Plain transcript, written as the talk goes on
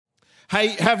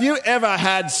Hey, have you ever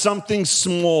had something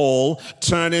small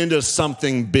turn into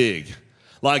something big?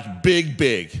 Like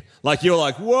big. Like you're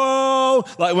like, whoa.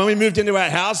 Like when we moved into our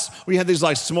house, we had these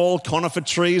like small conifer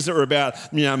trees that were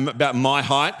about my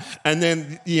height. And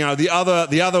then, the other,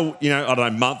 I don't know,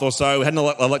 month or so, we had an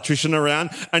electrician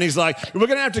around and he's like, we're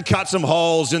going to have to cut some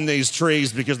holes in these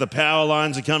trees because the power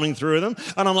lines are coming through them.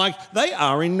 And I'm like, they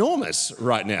are enormous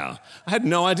right now. I had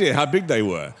no idea how big they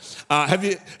were.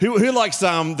 Who likes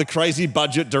the crazy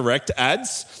budget direct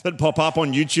ads that pop up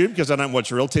on YouTube? Because I don't watch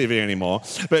real TV anymore.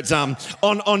 But on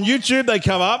YouTube, they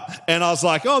come up. And I was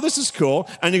like, oh, this is cool.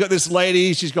 And you got this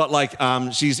lady, she's got like,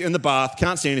 she's in the bath,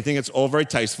 can't see anything, it's all very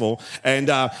tasteful. And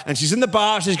she's in the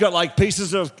bath, she's got like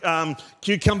pieces of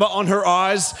cucumber on her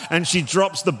eyes, and she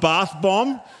drops the bath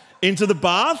bomb into the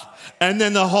bath, and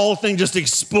then the whole thing just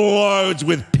explodes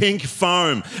with pink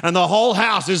foam. And the whole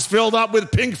house is filled up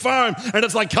with pink foam, and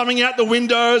it's like coming out the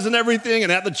windows and everything,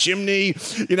 and out the chimney,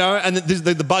 and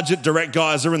the budget direct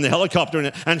guys are in the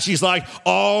helicopter, and she's like,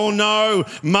 oh no,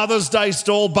 Mother's Day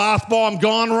stall bath bomb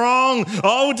gone wrong.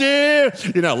 Oh dear.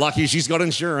 Lucky she's got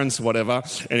insurance, whatever.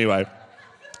 Anyway,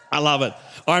 I love it.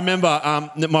 I remember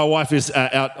my wife is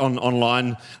out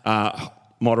online,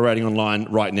 moderating online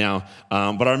right now.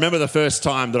 But I remember the first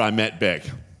time that I met Beck.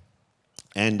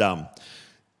 And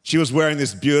she was wearing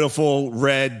this beautiful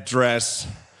red dress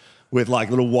with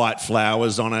like little white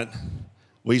flowers on it.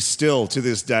 We still, to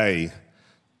this day,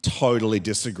 totally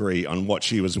disagree on what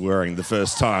she was wearing the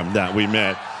first time that we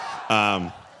met.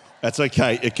 That's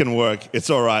okay. It can work. It's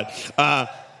all right.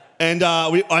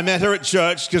 I met her at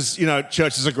church because,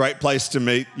 church is a great place to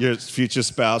meet your future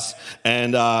spouse.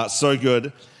 And so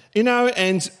good.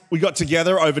 And we got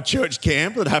together over church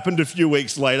camp that happened a few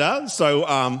weeks later.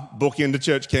 So book into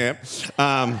church camp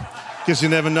because you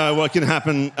never know what can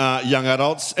happen, young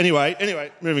adults.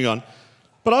 Anyway, moving on.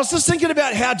 But I was just thinking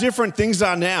about how different things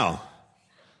are now.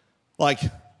 Like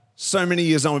so many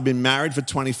years on, we've been married for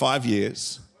 25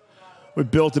 years.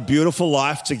 We've built a beautiful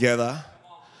life together.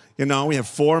 We have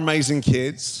 4 amazing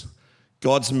kids.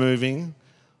 God's moving.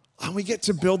 And we get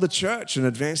to build the church and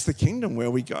advance the kingdom where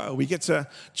we go. We get to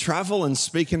travel and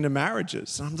speak into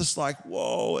marriages. And I'm just like,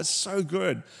 whoa, it's so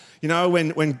good.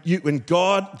 When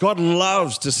God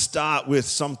loves to start with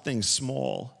something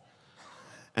small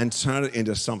and turn it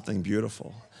into something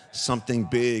beautiful, something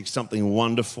big, something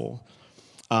wonderful.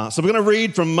 So we're going to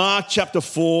read from Mark chapter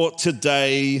 4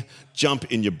 today.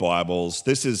 Jump in your Bibles.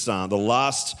 This is the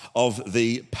last of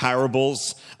the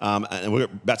parables, and we're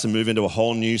about to move into a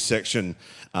whole new section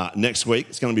next week.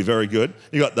 It's going to be very good.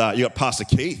 You got Pastor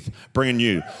Keith bringing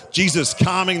you Jesus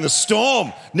calming the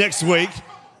storm next week.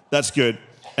 That's good.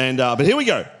 But here we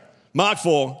go. Mark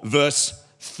 4, verse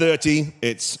 30.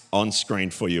 It's on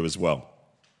screen for you as well.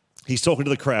 He's talking to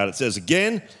the crowd. It says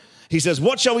again, he says,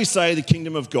 "What shall we say the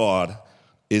kingdom of God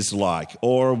is like?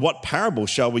 Or what parable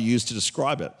shall we use to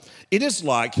describe it? It is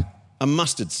like a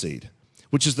mustard seed,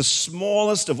 which is the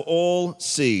smallest of all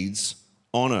seeds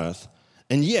on earth,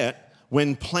 and yet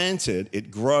when planted,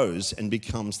 it grows and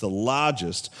becomes the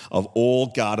largest of all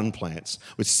garden plants,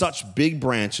 with such big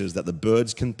branches that the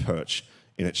birds can perch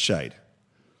in its shade."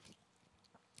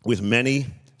 With many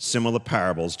similar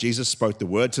parables, Jesus spoke the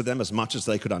word to them as much as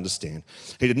they could understand.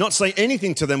 He did not say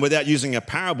anything to them without using a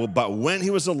parable, but when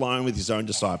he was alone with his own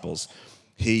disciples,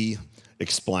 he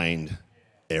explained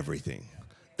everything.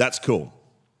 That's cool.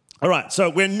 All right, so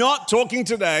we're not talking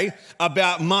today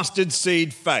about mustard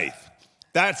seed faith.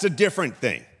 That's a different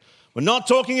thing. We're not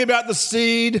talking about the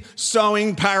seed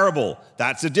sowing parable.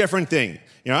 That's a different thing.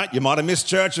 You might have missed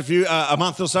church a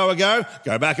month or so ago.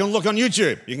 Go back and look on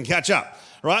YouTube. You can catch up.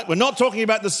 Right? We're not talking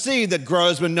about the seed that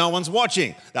grows when no one's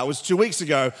watching. That was 2 weeks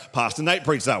ago. Pastor Nate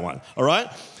preached that one. All right?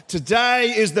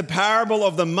 Today is the parable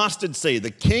of the mustard seed. The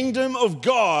kingdom of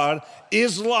God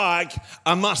is like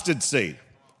a mustard seed.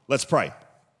 Let's pray.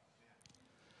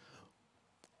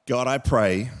 God, I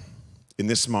pray in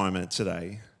this moment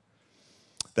today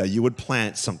that you would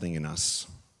plant something in us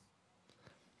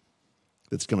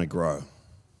that's going to grow.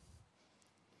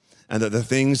 And that the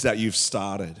things that you've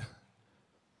started,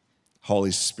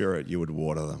 Holy Spirit, you would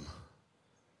water them.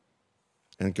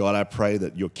 And God, I pray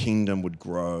that your kingdom would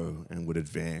grow and would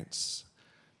advance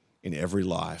in every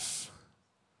life,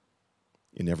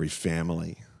 in every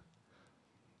family,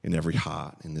 in every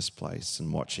heart in this place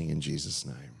and watching in Jesus'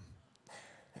 name.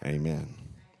 Amen.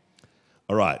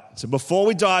 All right, so before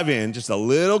we dive in, just a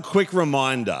little quick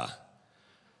reminder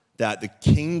that the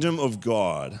kingdom of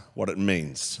God, what it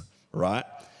means, right?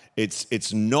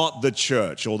 It's not the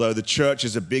church, although the church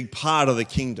is a big part of the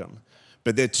kingdom.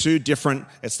 But they're two different,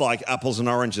 it's like apples and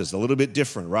oranges, a little bit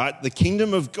different, right? The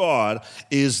kingdom of God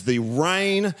is the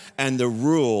reign and the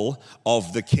rule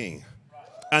of the king.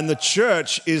 And the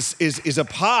church is a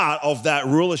part of that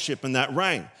rulership and that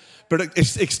reign. But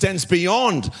it extends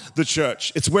beyond the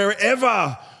church. It's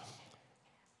wherever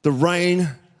the reign,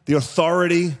 the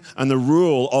authority, and the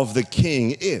rule of the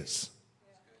king is.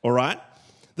 All right?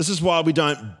 This is why we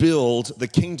don't build the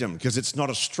kingdom, because it's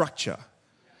not a structure.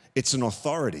 It's an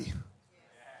authority.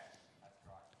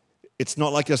 It's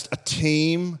not like a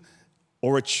team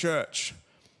or a church.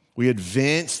 We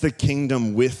advance the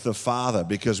kingdom with the Father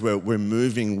because we're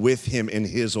moving with him in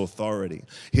his authority.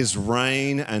 His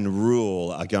reign and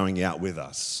rule are going out with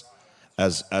us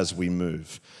as we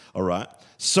move. All right?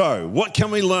 So, what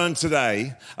can we learn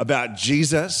today about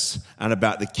Jesus and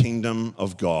about the kingdom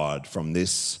of God from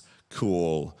this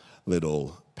cool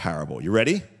little parable? You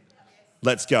ready?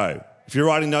 Let's go. If you're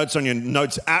writing notes on your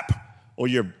notes app or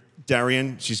your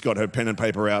Darian, she's got her pen and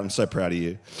paper out. I'm so proud of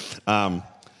you.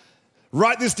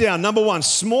 Write this down. Number one,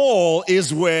 small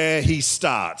is where he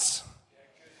starts.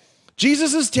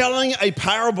 Jesus is telling a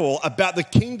parable about the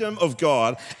kingdom of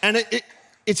God, and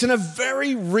it's in a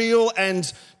very real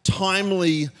and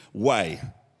timely way.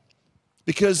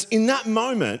 Because in that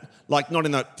moment, like not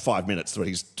in that 5 minutes where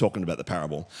he's talking about the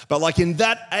parable, but like in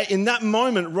that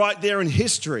moment right there in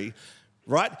history,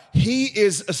 right, he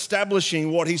is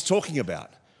establishing what he's talking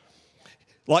about.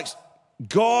 Like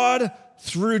God,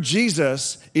 through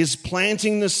Jesus, is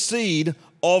planting the seed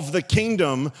of the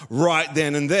kingdom right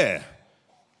then and there.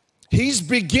 He's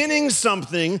beginning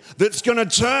something that's going to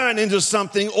turn into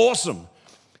something awesome.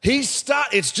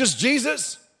 It's just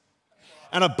Jesus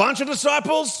and a bunch of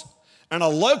disciples and a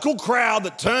local crowd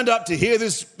that turned up to hear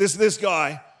this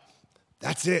guy.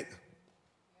 That's it.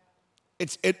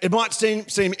 It might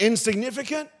seem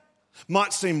insignificant,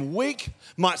 might seem weak,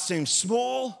 might seem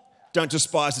small. Don't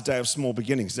despise the day of small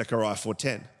beginnings, Zechariah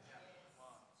 4:10.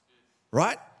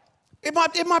 Right? It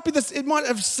might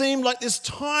have seemed like this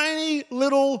tiny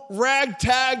little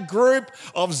ragtag group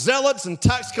of zealots and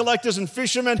tax collectors and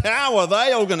fishermen. How are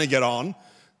they all going to get on?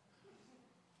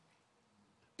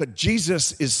 But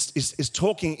Jesus is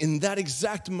talking in that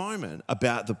exact moment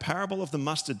about the parable of the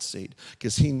mustard seed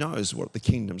because he knows what the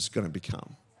kingdom's going to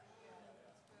become.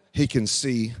 He can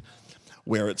see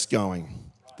where it's going.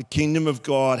 The kingdom of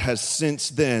God has since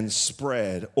then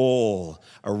spread all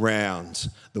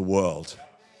around the world.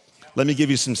 Let me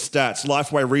give you some stats.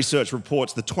 Lifeway Research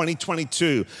reports the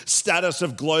 2022 Status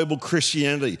of Global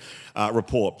Christianity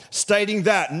report, stating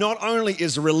that not only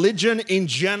is religion in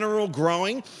general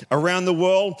growing around the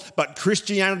world, but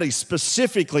Christianity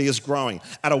specifically is growing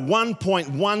at a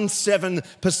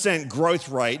 1.17% growth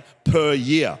rate per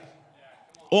year.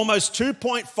 Almost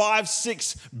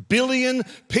 2.56 billion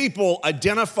people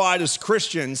identified as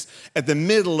Christians at the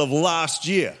middle of last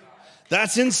year.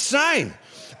 That's insane.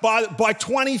 By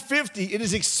 2050, it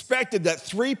is expected that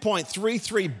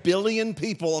 3.33 billion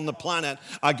people on the planet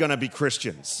are going to be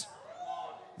Christians.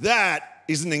 That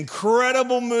is an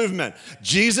incredible movement.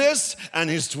 Jesus and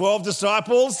his 12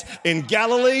 disciples in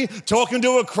Galilee talking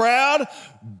to a crowd,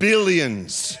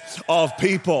 billions of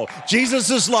people.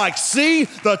 Jesus is like, see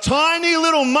the tiny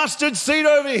little mustard seed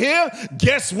over here?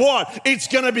 Guess what? It's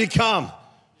going to become.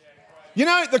 You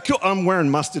know, I'm wearing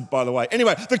mustard, by the way.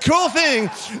 Anyway, the cool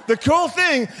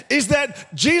thing is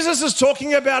that Jesus is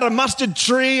talking about a mustard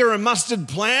tree or a mustard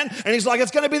plant, and he's like,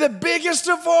 it's going to be the biggest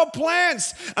of all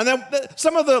plants. And then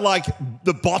some of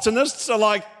the botanists are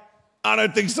like, I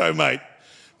don't think so, mate,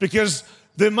 because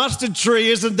the mustard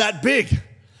tree isn't that big.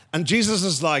 And Jesus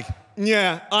is like,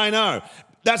 yeah, I know.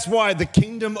 That's why the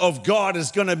kingdom of God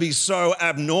is going to be so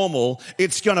abnormal.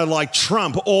 It's going to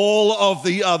trump all of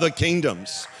the other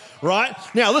kingdoms. Right?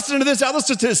 Now, listen to this other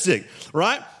statistic,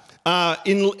 right?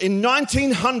 In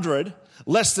 1900,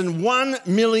 less than 1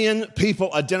 million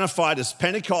people identified as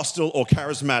Pentecostal or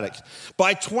charismatic.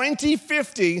 By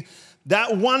 2050,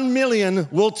 that 1 million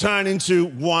will turn into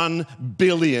 1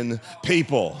 billion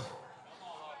people.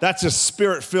 That's a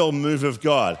spirit-filled move of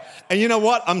God. And you know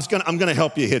what? I'm going to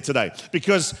help you here today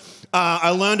because I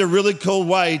learned a really cool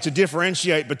way to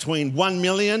differentiate between 1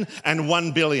 million and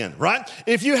 1 billion, right?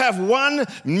 If you have 1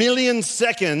 million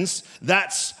seconds,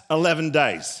 that's 11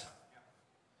 days.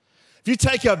 If you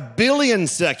take 1 billion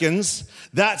seconds,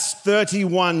 that's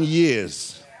 31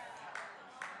 years.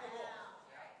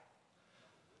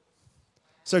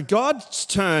 So God's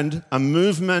turned a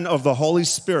movement of the Holy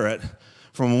Spirit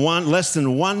from less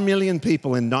than 1 million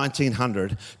people in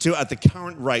 1900 to, at the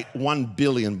current rate, 1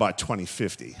 billion by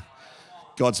 2050.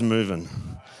 God's moving.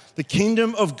 The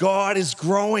kingdom of God is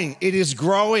growing. It is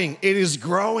growing. It is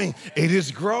growing. It is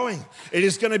growing. It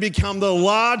is going to become the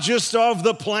largest of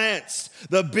the plants,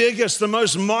 the biggest, the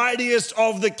most mightiest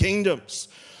of the kingdoms,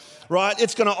 right?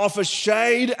 It's going to offer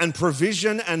shade and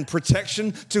provision and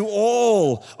protection to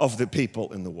all of the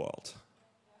people in the world.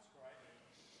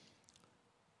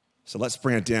 So let's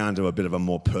bring it down to a bit of a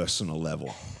more personal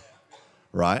level,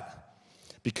 right?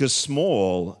 Because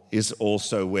small is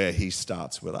also where he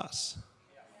starts with us.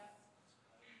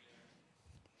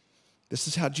 This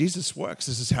is how Jesus works.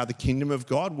 This is how the kingdom of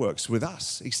God works with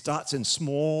us. He starts in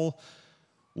small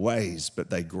ways, but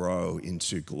they grow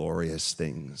into glorious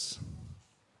things.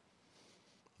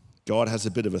 God has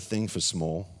a bit of a thing for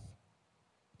small,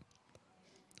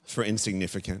 for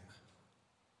insignificant.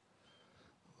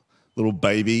 Little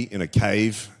baby in a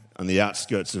cave on the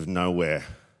outskirts of nowhere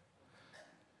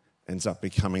ends up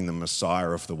becoming the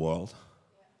Messiah of the world.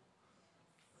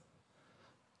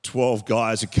 12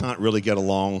 guys who can't really get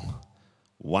along.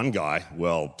 One guy,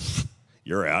 well,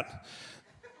 you're out.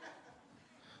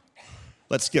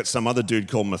 Let's get some other dude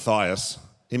called Matthias.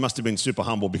 He must have been super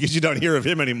humble because you don't hear of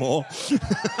him anymore.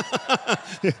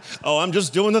 Oh, I'm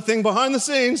just doing the thing behind the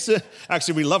scenes.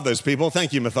 Actually, we love those people.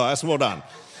 Thank you, Matthias. Well done.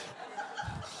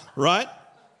 Right?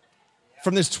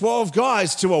 From this 12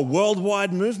 guys to a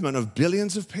worldwide movement of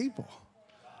billions of people.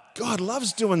 God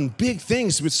loves doing big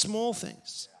things with small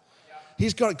things.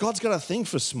 God's got a thing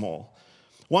for small.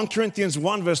 1 Corinthians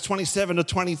 1 verse 27 to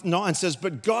 29 says,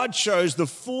 but God chose the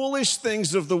foolish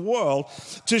things of the world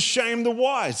to shame the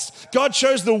wise. God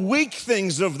chose the weak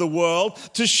things of the world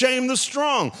to shame the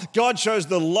strong. God chose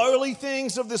the lowly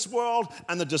things of this world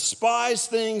and the despised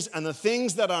things and the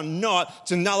things that are not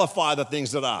to nullify the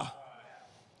things that are,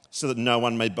 so that no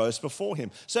one may boast before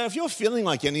him. So if you're feeling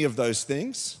like any of those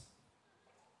things,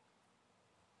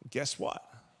 guess what?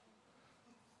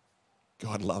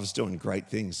 God loves doing great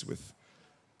things with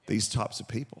these types of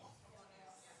people.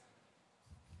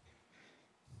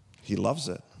 He loves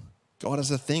it. God has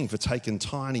a thing for taking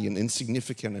tiny and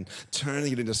insignificant and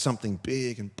turning it into something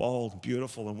big and bold and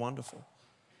beautiful and wonderful.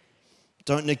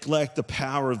 Don't neglect the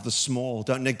power of the small.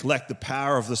 Don't neglect the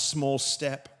power of the small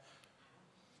step,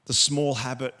 the small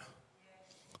habit,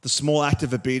 the small act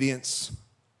of obedience,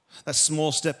 that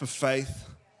small step of faith,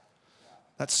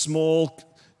 that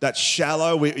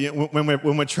shallow.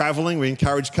 When we're traveling, we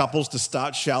encourage couples to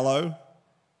start shallow,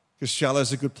 because shallow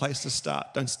is a good place to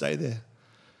start. Don't stay there.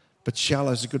 But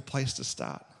shallow is a good place to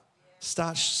start.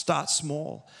 Start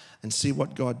small and see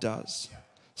what God does.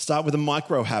 Start with a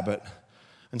micro habit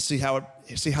and see how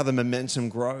the momentum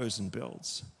grows and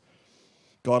builds.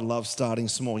 God loves starting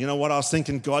small. You know what I was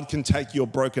thinking? God can take your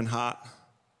broken heart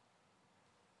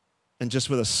and just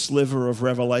with a sliver of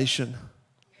revelation,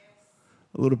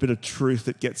 a little bit of truth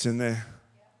that gets in there,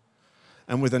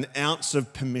 and with an ounce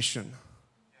of permission,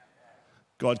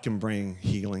 God can bring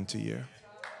healing to you.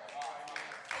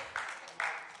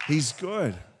 He's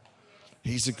good.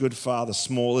 He's a good father.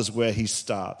 Small is where he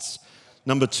starts.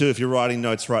 Number 2, if you're writing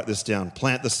notes, write this down.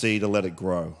 Plant the seed and let it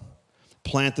grow.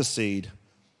 Plant the seed,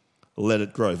 let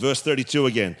it grow. Verse 32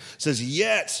 again says,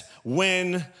 yet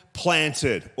when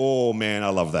planted, oh man, I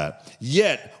love that.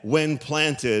 Yet when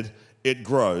planted, it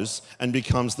grows and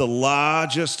becomes the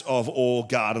largest of all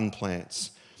garden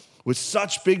plants, with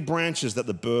such big branches that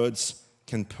the birds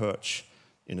can perch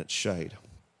in its shade.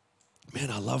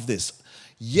 Man, I love this.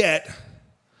 Yet,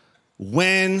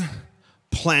 when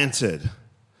planted,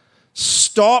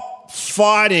 stop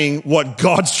fighting what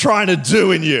God's trying to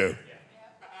do in you.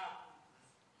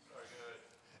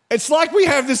 It's like we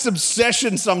have this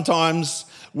obsession sometimes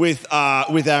with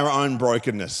our own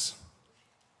brokenness.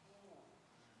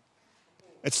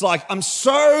 It's like, I'm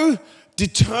so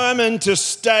determined to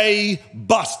stay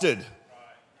busted.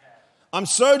 I'm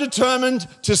so determined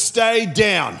to stay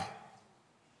down.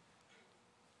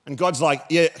 And God's like,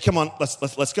 yeah, come on,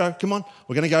 let's go. Come on,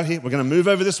 we're going to go here. We're going to move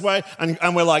over this way.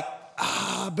 And we're like,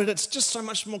 but it's just so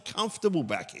much more comfortable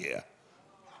back here.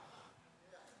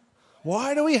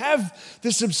 Why do we have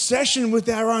this obsession with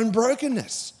our own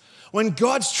brokenness when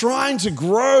God's trying to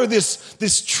grow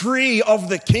this tree of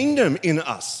the kingdom in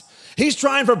us? He's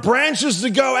trying for branches to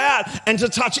go out and to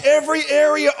touch every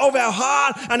area of our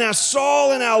heart and our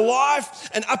soul and our life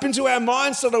and up into our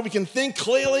mind so that we can think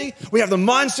clearly. We have the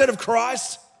mindset of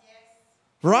Christ,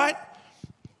 right?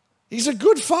 He's a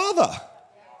good father.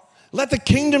 Let the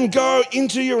kingdom go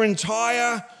into your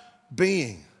entire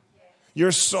being,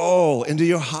 your soul, into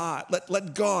your heart.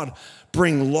 Let God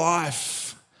bring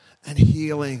life and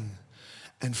healing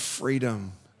and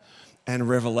freedom and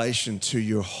revelation to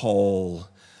your whole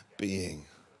being,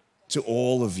 to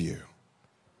all of you.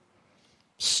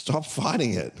 Stop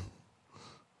fighting it.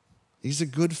 He's a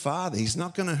good father. He's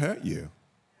not going to hurt you.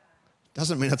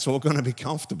 Doesn't mean it's all going to be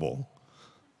comfortable,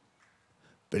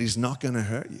 but he's not going to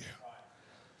hurt you.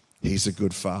 He's a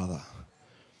good father.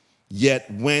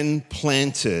 Yet when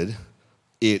planted,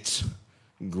 it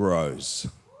grows.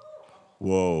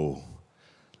 Whoa.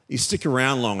 You stick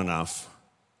around long enough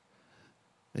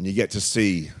and you get to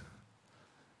see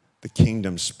the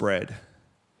kingdom spread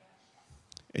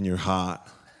in your heart,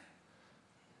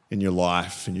 in your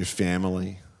life, in your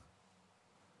family.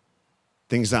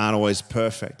 Things aren't always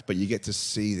perfect, but you get to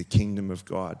see the kingdom of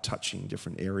God touching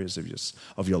different areas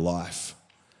of your life.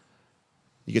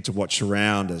 You get to watch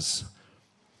around as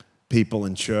people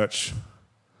in church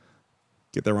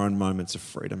get their own moments of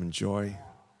freedom and joy.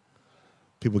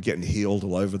 People getting healed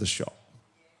all over the shop.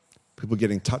 People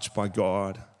getting touched by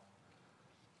God.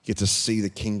 You get to see the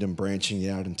kingdom branching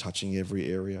out and touching every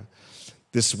area.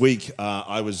 This week,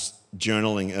 I was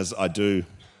journaling as I do,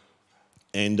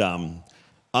 and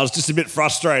I was just a bit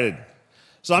frustrated.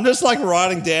 So I'm just like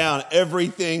writing down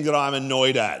everything that I'm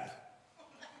annoyed at.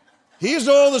 Here's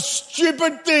all the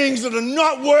stupid things that are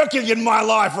not working in my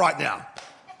life right now.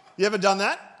 You ever done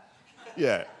that?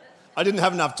 Yeah. I didn't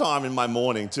have enough time in my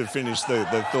morning to finish the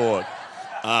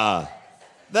thought.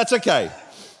 That's okay.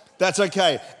 That's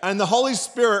okay. And the Holy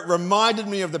Spirit reminded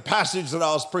me of the passage that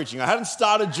I was preaching. I hadn't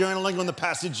started journaling on the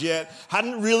passage yet,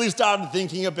 hadn't really started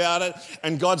thinking about it.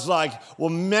 And God's like,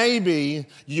 well, maybe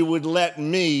you would let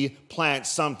me plant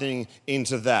something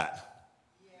into that.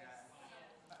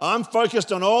 I'm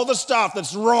focused on all the stuff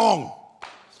that's wrong.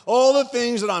 All the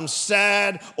things that I'm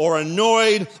sad or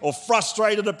annoyed or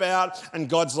frustrated about. And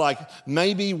God's like,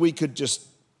 maybe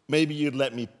you'd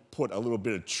let me put a little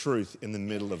bit of truth in the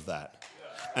middle of that.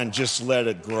 And just let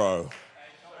it grow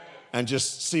and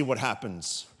just see what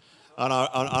happens. And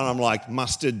I'm like,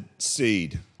 mustard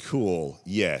seed, cool,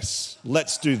 yes,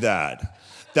 let's do that.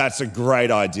 That's a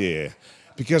great idea.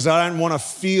 Because I don't want to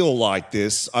feel like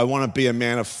this. I want to be a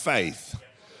man of faith.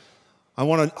 I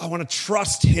want to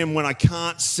trust him when I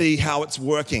can't see how it's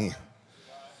working.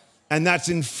 And that's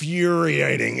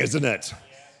infuriating, isn't it?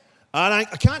 I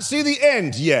can't see the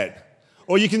end yet.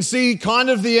 Or you can see kind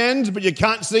of the end, but you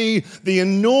can't see the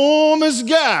enormous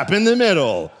gap in the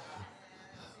middle.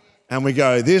 And we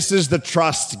go, this is the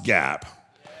trust gap.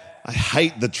 I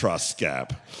hate the trust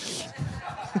gap.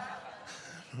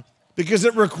 Because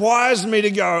it requires me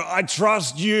to go, I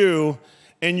trust you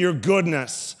and your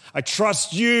goodness. I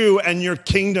trust you and your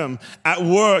kingdom at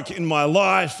work in my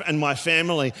life and my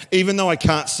family, even though I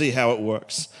can't see how it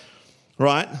works,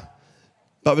 right?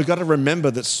 But we've got to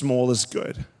remember that small is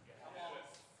good.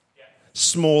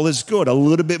 Small is good. A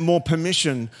little bit more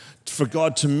permission for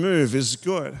God to move is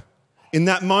good. In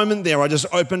that moment there, I just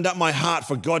opened up my heart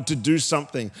for God to do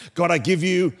something. God, I give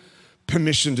you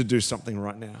permission to do something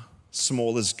right now.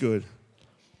 Small is good.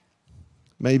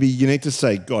 Maybe you need to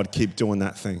say, God, keep doing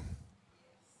that thing.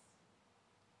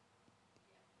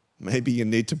 Maybe you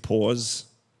need to pause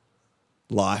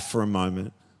life for a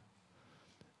moment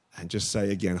and just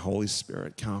say again, Holy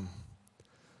Spirit, come.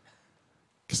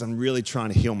 Because I'm really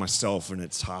trying to heal myself and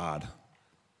it's hard.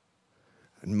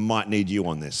 And might need you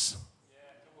on this.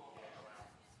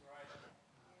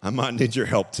 I might need your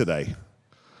help today.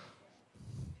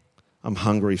 I'm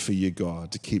hungry for you,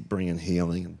 God, to keep bringing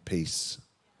healing and peace.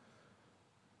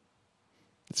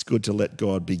 It's good to let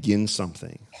God begin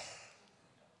something.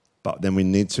 But then we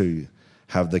need to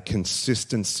have the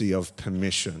consistency of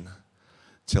permission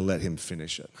to let him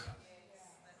finish it.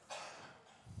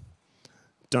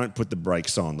 Don't put the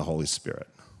brakes on the Holy Spirit.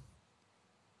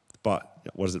 But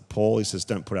what is it, Paul? He says,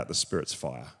 don't put out the Spirit's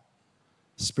fire.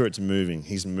 The Spirit's moving,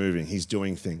 he's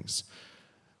doing things.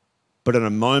 But in a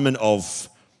moment of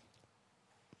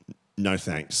no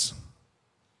thanks,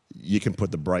 you can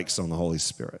put the brakes on the Holy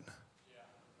Spirit.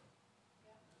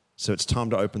 So it's time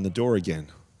to open the door again.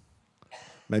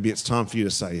 Maybe it's time for you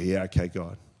to say, yeah, okay,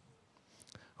 God.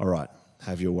 All right,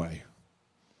 have your way.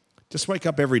 Just wake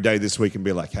up every day this week and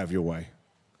be like, have your way.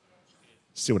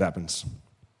 See what happens.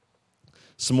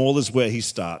 Small is where he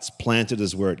starts. Planted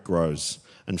is where it grows.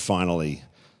 And finally,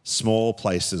 small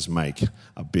places make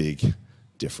a big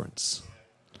difference.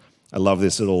 I love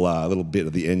this little bit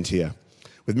at the end here.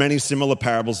 With many similar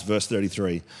parables, verse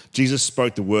 33, Jesus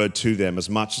spoke the word to them as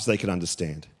much as they could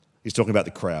understand. He's talking about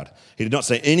the crowd. He did not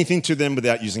say anything to them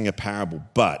without using a parable.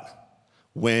 But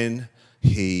when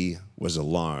he was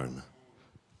alone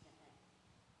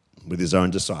with his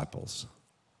own disciples,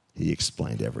 he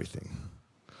explained everything.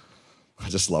 I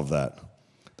just love that.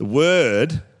 The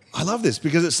word, I love this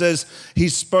because it says he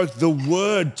spoke the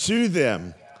word to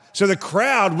them. So the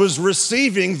crowd was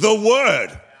receiving the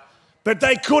word. but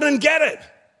they couldn't get it.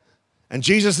 And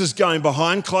Jesus is going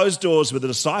behind closed doors with the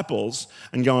disciples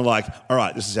and going like, all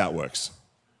right, this is how it works.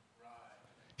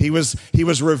 He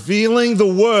was revealing the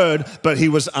word, but he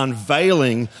was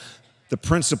unveiling the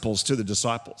principles to the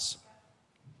disciples.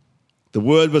 The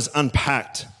word was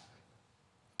unpacked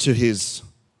to his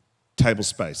table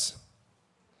space.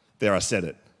 There, I said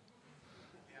it.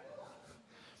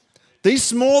 These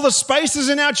smaller spaces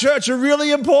in our church are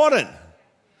really important.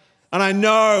 And I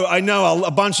know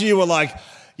a bunch of you were like,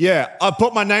 yeah, I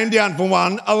put my name down for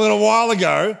one a little while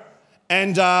ago,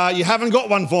 and you haven't got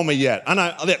one for me yet. I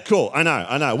know, yeah, cool, I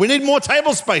know. We need more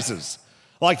table spaces.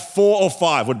 Like 4 or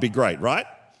 5 would be great, right?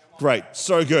 Great,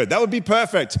 so good. That would be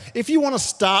perfect. If you want to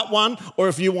start one or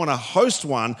if you want to host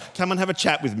one, come and have a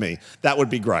chat with me. That would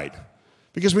be great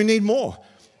because we need more.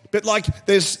 But like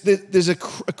there's a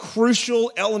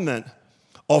crucial element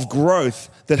of growth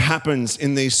that happens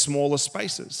in these smaller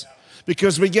spaces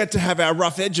because we get to have our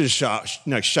rough edges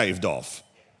shaved off.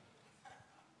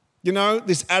 You know,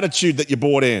 this attitude that you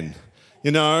brought in, you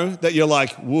know, that you're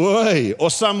like, whoa, or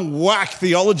some whack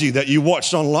theology that you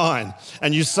watched online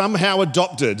and you somehow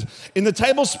adopted. In the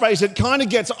table space, it kind of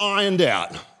gets ironed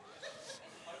out.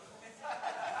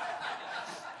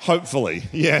 Hopefully,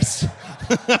 yes.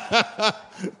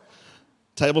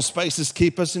 Table spaces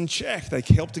keep us in check. They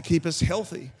help to keep us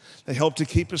healthy. They help to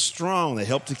keep us strong. They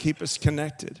help to keep us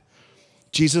connected.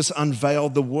 Jesus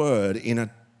unveiled the word in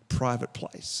a private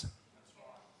place,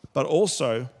 but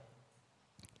also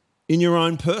in your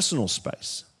own personal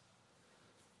space.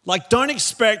 Like, don't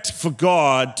expect for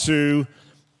God to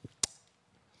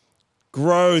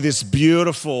grow this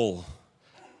beautiful,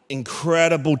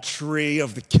 incredible tree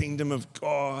of the kingdom of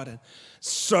God and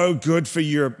so good for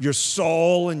your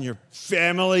soul and your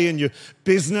family and your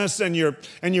business and your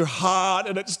heart.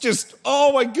 And it's just,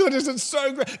 oh my goodness, it's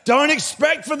so great. Don't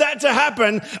expect for that to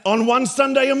happen on one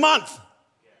Sunday a month.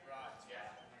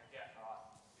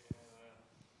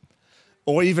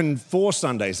 Or even 4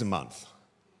 Sundays a month.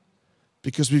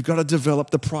 Because we've got to develop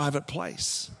the private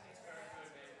place.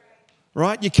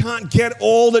 Right? You can't get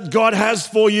all that God has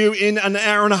for you in an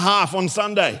hour and a half on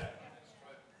Sunday.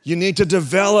 You need to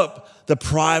develop the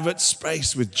private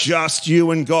space with just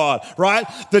you and God, right?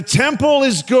 The temple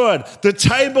is good, the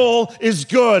table is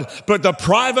good, but the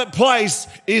private place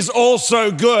is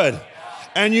also good.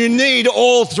 And you need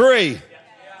all 3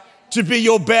 to be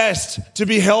your best, to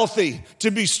be healthy,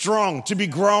 to be strong, to be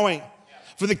growing,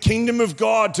 for the kingdom of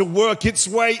God to work its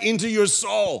way into your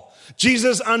soul.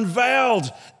 Jesus unveiled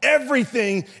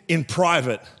everything in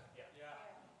private.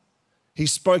 He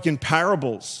spoke in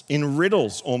parables, in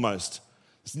riddles almost.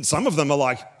 Some of them are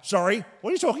like, sorry,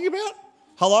 what are you talking about?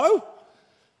 Hello?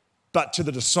 But to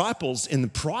the disciples in the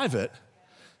private,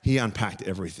 he unpacked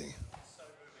everything.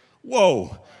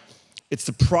 Whoa. It's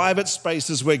the private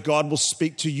spaces where God will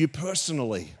speak to you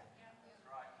personally.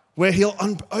 Where he'll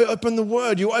open the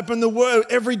word. You open the word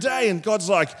every day and God's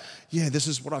like, yeah, this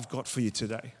is what I've got for you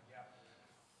today.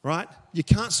 Right? You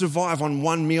can't survive on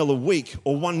 1 meal a week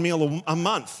or 1 meal a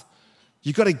month.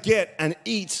 You've got to get and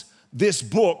eat this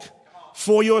book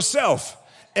for yourself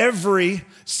every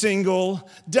single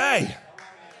day.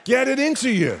 Get it into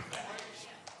you.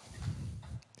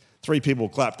 3 people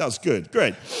clapped. That was good.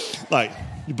 Great. Like,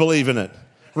 you believe in it,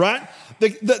 right?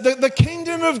 The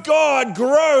kingdom of God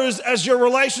grows as your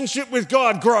relationship with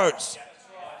God grows.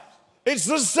 It's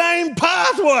the same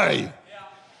pathway.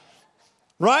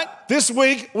 Right? This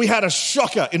week, we had a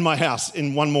shocker in my house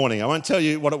in one morning. I won't tell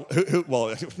you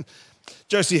well,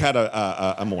 Josie had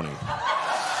a morning.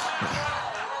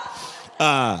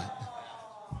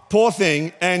 Poor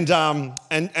thing, and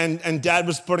Dad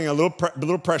was putting a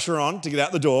little pressure on to get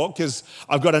out the door because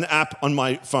I've got an app on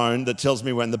my phone that tells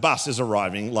me when the bus is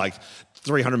arriving, like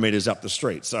 300 meters up the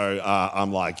street. So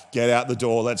I'm like, get out the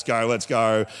door, let's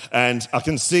go. And I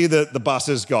can see that the bus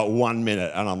has got 1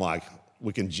 minute, and I'm like,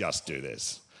 we can just do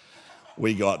this.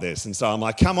 We got this. And so I'm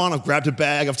like, come on, I've grabbed a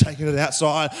bag, I've taken it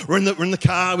outside. We're in the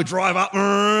car, we drive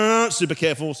up, super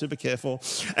careful.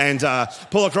 And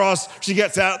pull across. She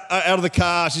gets out of the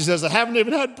car. She says, I haven't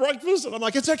even had breakfast. And I'm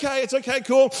like, it's okay,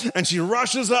 cool. And she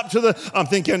rushes up to I'm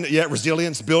thinking, yeah,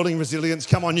 building resilience.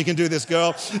 Come on, you can do this,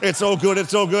 girl. It's all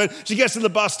good. She gets to the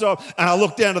bus stop and I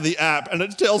look down to the app and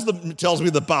it tells me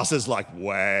the bus is like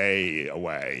way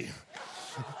away.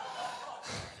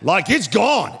 Like, it's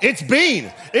gone.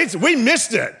 We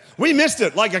missed it. We missed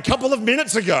it like a couple of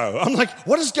minutes ago. I'm like,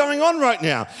 what is going on right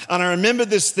now? And I remember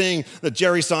this thing that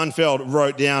Jerry Seinfeld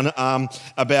wrote down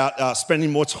about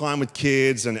spending more time with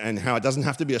kids and how it doesn't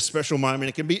have to be a special moment.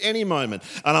 It can be any moment.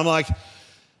 And I'm like,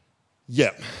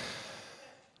 yep.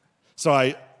 So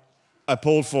I I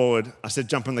pulled forward. I said,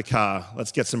 jump in the car.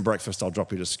 Let's get some breakfast. I'll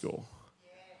drop you to school.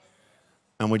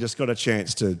 And we just got a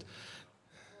chance to,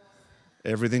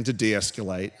 everything to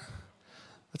de-escalate.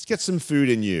 Let's get some food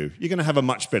in you. You're going to have a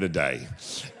much better day.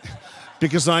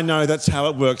 Because I know that's how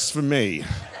it works for me.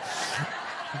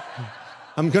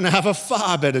 I'm going to have a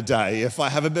far better day if I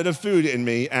have a bit of food in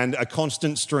me and a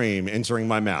constant stream entering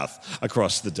my mouth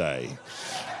across the day.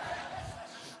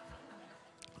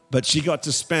 But she got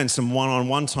to spend some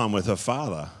one-on-one time with her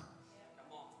father,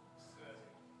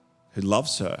 who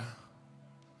loves her,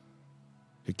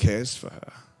 who cares for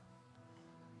her,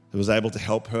 who was able to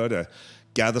help her to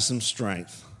gather some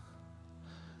strength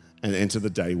and enter the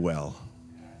day well.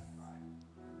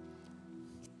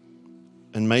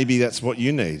 And maybe that's what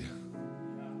you need.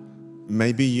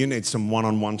 Maybe you need some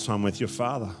one-on-one time with your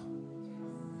father.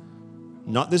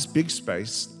 Not this big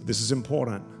space, this is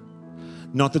important.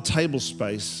 Not the table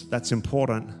space, that's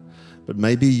important. But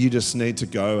maybe you just need to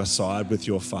go aside with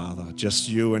your father, just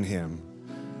you and him,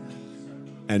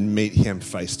 and meet him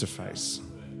face to face.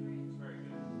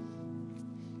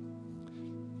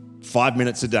 5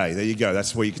 minutes a day, there you go,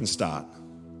 that's where you can start.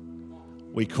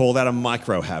 We call that a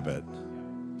micro habit.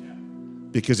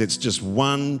 Because it's just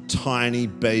one tiny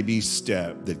baby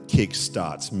step that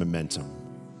kickstarts momentum.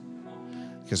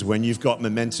 Because when you've got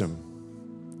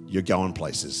momentum, you're going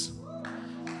places.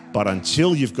 But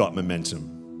until you've got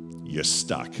momentum, you're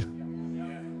stuck.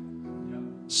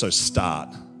 So start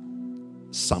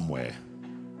somewhere.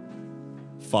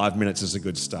 5 minutes is a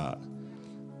good start.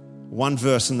 One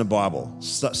verse in the Bible.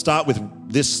 Start with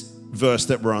this verse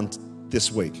that we're on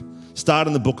this week. Start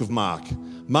in the book of Mark.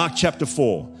 Mark chapter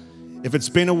 4. If it's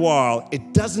been a while,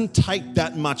 it doesn't take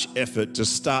that much effort to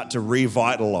start to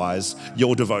revitalize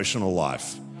your devotional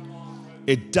life.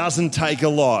 It doesn't take a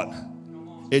lot.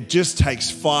 It just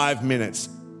takes 5 minutes.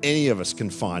 Any of us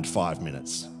can find 5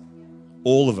 minutes.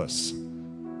 All of us.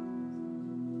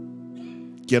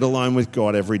 Get alone with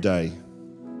God every day.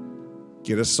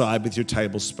 Get aside with your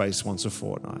table space once a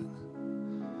fortnight.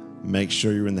 Make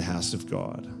sure you're in the house of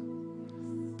God.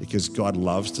 Because God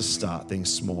loves to start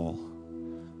things small,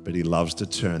 but he loves to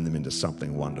turn them into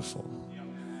something wonderful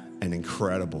and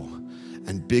incredible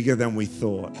and bigger than we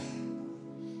thought.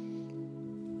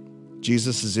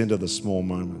 Jesus is into the small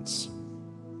moments,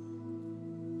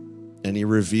 and he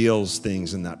reveals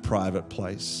things in that private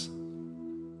place.